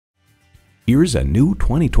Here's a new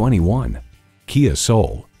 2021 Kia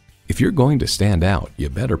Soul. If you're going to stand out, you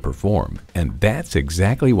better perform, and that's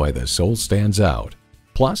exactly why the Soul stands out.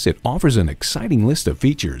 Plus, it offers an exciting list of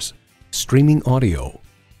features: streaming audio,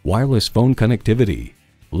 wireless phone connectivity,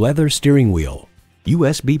 leather steering wheel,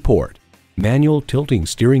 USB port, manual tilting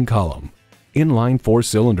steering column, inline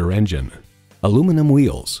 4-cylinder engine, aluminum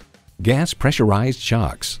wheels, gas pressurized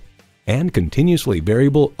shocks, and continuously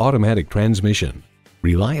variable automatic transmission.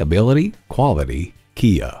 Reliability, quality,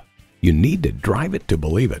 Kia. You need to drive it to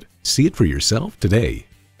believe it. See it for yourself today.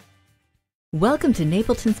 Welcome to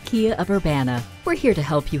Napleton's Kia of Urbana. We're here to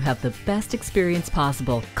help you have the best experience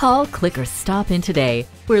possible. Call, click, or stop in today.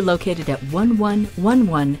 We're located at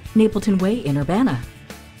 1111 Napleton Way in Urbana.